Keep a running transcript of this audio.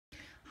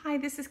Hi,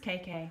 this is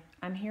KK.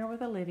 I'm here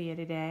with Olivia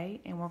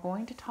today, and we're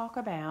going to talk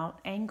about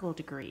angle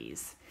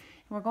degrees.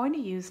 And we're going to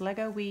use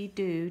LEGO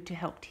WeDo to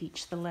help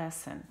teach the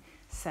lesson.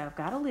 So I've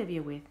got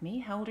Olivia with me.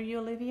 How old are you,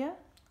 Olivia?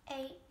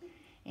 8.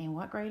 And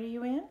what grade are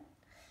you in?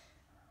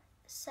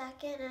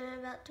 Second, and I'm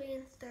about to be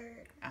in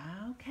third.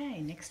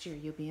 Okay, next year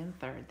you'll be in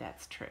third.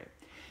 That's true.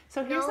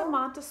 So here's a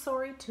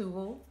Montessori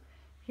tool.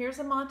 Here's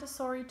a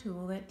Montessori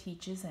tool that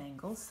teaches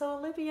angles. So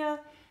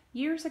Olivia,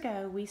 years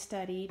ago we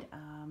studied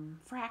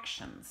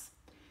fractions.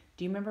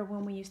 Do you remember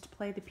when we used to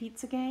play the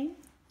pizza game?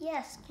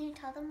 Yes. Can you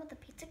tell them what the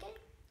pizza game?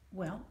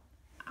 Well,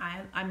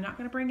 I'm not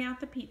going to bring out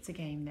the pizza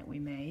game that we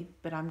made,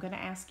 but I'm going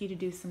to ask you to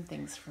do some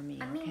things for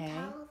me, okay?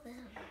 Tell them.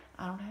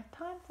 I don't have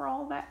time for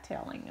all that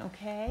telling,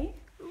 okay?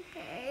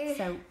 Okay.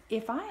 So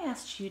if I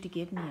asked you to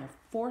give me a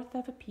fourth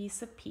of a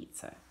piece of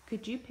pizza,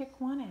 could you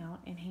pick one out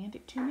and hand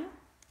it to me?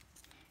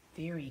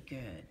 Very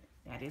good.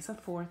 That is a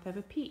fourth of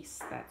a piece.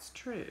 That's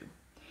true.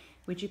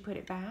 Would you put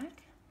it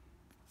back?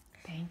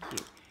 Thank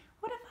you.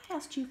 What if I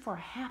asked you for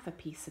half a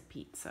piece of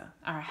pizza,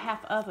 or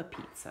half of a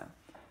pizza?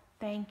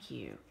 Thank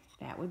you.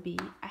 That would be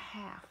a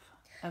half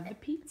of the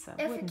pizza,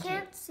 if wouldn't you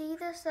can't see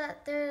this,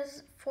 that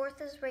there's fourth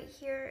is right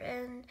here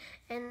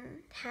and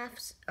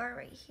halves are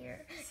right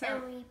here. So,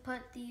 and we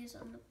put these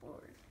on the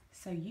board.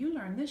 So you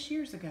learned this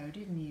years ago,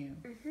 didn't you?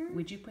 Mm-hmm.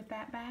 Would you put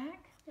that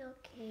back?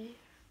 Okay.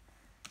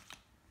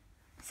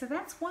 So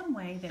that's one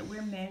way that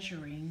we're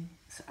measuring.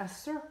 A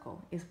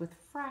circle is with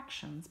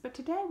fractions, but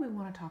today we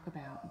want to talk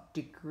about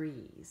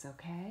degrees,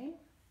 okay?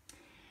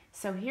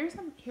 So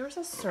here's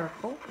a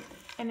circle,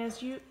 and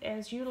as you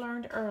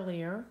learned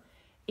earlier,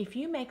 if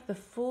you make the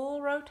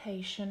full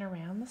rotation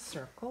around the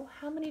circle,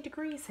 how many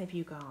degrees have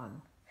you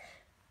gone?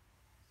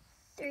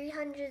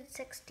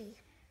 360.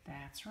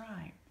 That's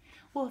right.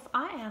 Well, if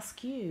I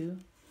ask you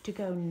to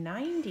go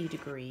 90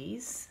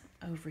 degrees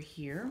over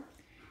here,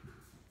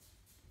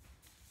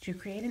 to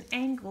create an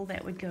angle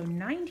that would go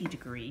 90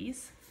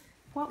 degrees,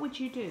 what would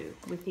you do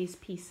with these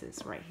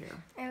pieces right here?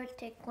 I would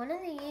take one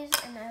of these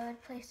and I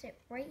would place it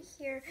right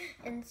here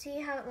and see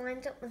how it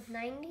lines up with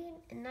 90.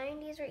 And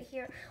 90 is right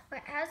here.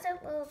 What has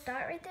that little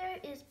dot right there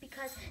is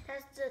because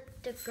that's the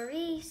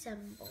degree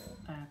symbol.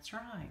 That's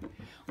right.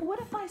 Well,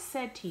 what if I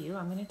said to you,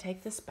 I'm going to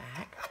take this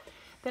back,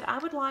 that I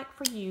would like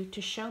for you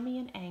to show me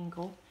an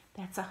angle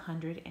that's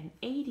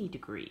 180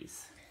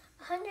 degrees.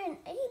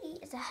 180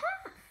 is a half.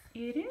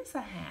 It is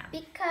a half.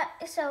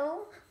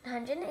 So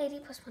 180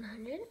 plus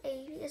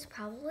 180 is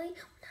probably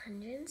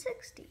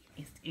 160.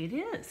 It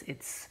is.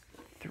 It's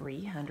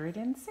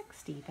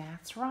 360.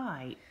 That's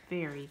right.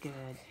 Very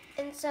good.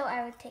 And so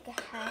I would take a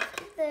half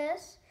of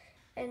this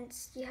and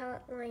see how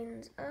it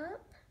lines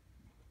up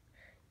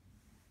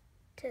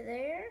to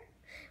there.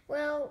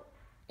 Well,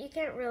 you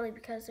can't really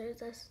because there's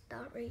this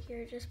dot right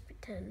here. Just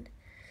pretend.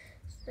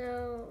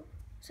 So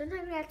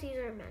sometimes we have to use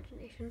our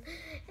imagination.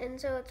 And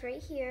so it's right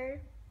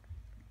here.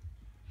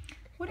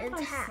 What if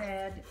I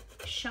said,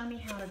 show me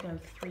how to go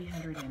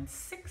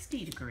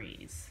 360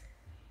 degrees?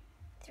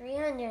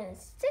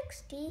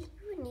 360? You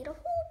would need a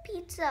whole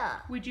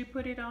pizza. Would you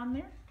put it on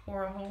there?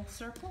 Or a whole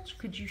circle?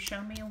 Could you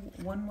show me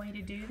one way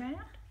to do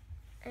that?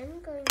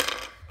 I'm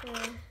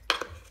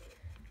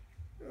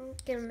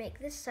gonna make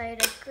this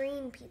side a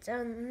green pizza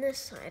and this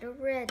side a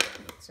red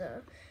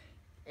pizza.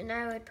 And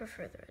I would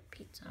prefer the red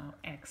pizza. Oh,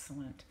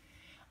 excellent.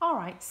 All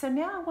right, so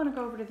now I want to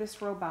go over to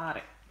this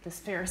this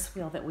Ferris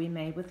wheel that we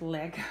made with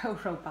LEGO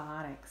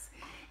Robotics.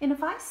 And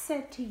if I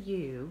said to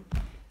you,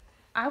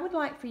 I would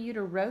like for you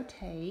to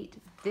rotate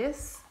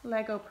this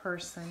LEGO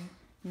person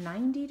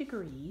 90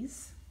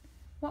 degrees,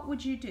 what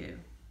would you do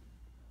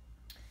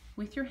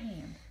with your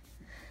hand?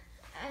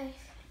 I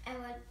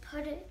would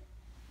put it,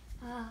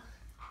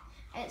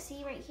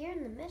 see right here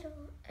in the middle,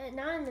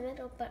 not in the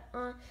middle, but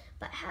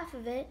half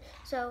of it.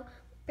 So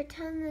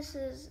pretend this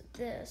is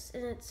this,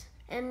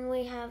 and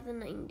we have the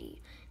 90.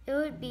 It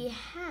would be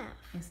half.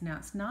 It's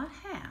not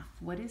half.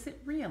 What is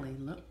it really?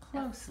 Look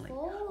closely.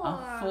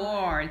 A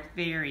fourth.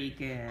 Very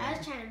good. I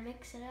was trying to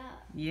mix it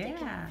up. Yeah. To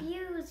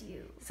confuse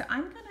you. So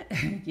I'm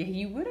gonna, yeah,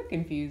 you would have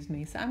confused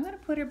me. So I'm gonna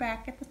put her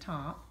back at the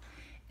top.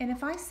 And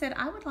if I said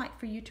I would like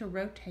for you to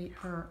rotate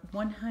her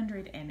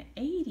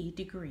 180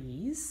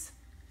 degrees.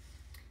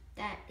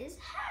 That is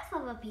half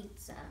of a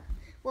pizza.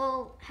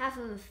 Well, half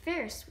of a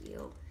Ferris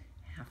wheel.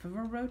 Half of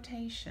a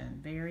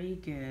rotation. Very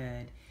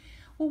good.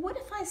 Well, what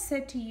if I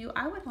said to you,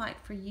 I would like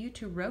for you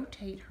to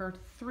rotate her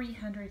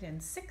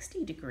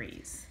 360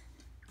 degrees?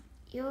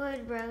 You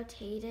would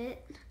rotate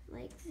it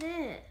like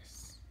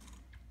this.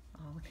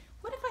 Oh,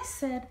 what if I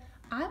said,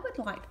 I would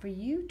like for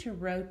you to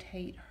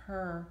rotate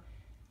her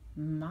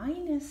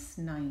minus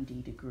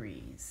 90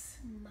 degrees?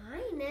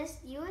 Minus?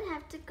 You would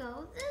have to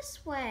go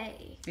this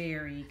way.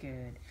 Very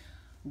good.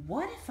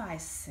 What if I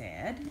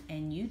said,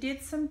 and you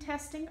did some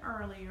testing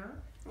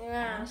earlier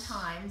on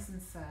times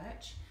and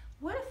such,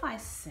 what if I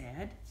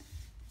said,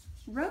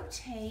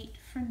 rotate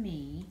for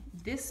me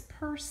this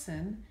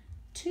person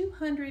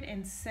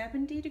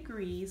 270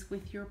 degrees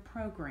with your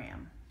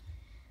program?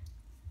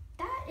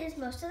 That is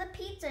most of the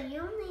pizza. You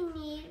only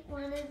need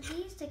one of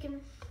these to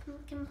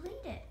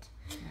complete it.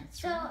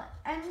 That's so right.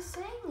 I'm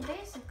saying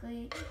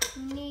basically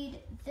you need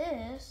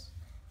this,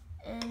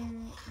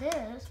 and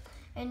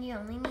you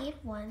only need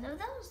one of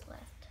those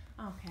left.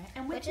 Okay,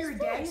 and with Which your is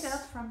data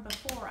this. from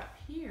before up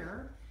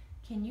here,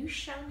 can you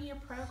show me a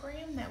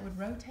program that would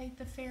rotate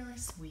the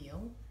Ferris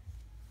wheel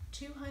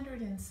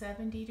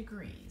 270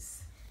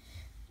 degrees?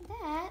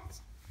 That,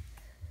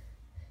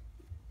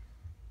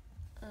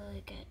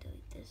 I gotta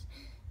delete this,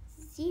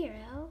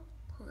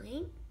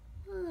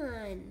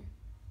 0.1.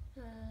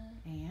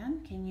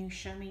 And can you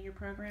show me your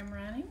program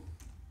running?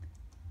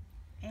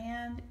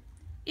 And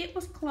it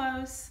was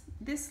close.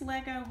 This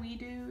LEGO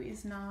WeDo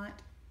is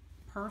not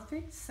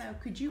perfect, so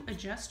could you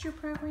adjust your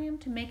program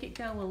to make it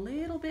go a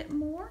little bit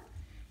more?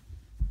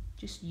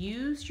 Just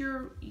use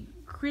your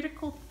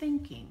critical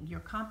thinking,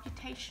 your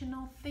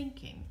computational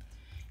thinking,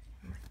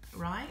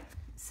 right?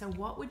 So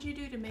what would you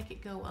do to make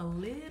it go a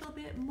little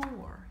bit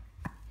more?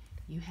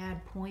 You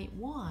had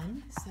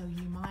 0.1, so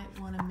you might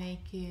want to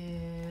make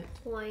it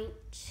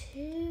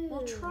 0.2.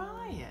 Well,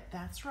 try it.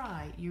 That's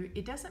right.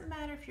 It doesn't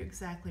matter if you're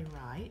exactly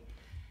right.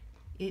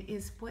 It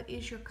is what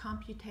is your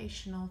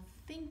computational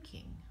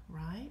thinking,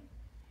 right?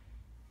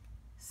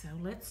 So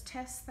let's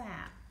test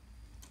that.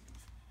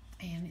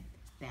 And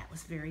that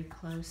was very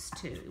close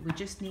too. We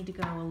just need to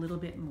go a little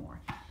bit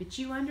more. But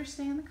you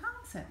understand the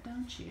concept,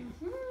 don't you?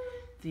 Mm-hmm.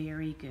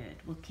 Very good.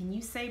 Well, can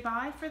you say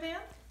bye for them?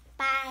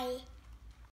 Bye.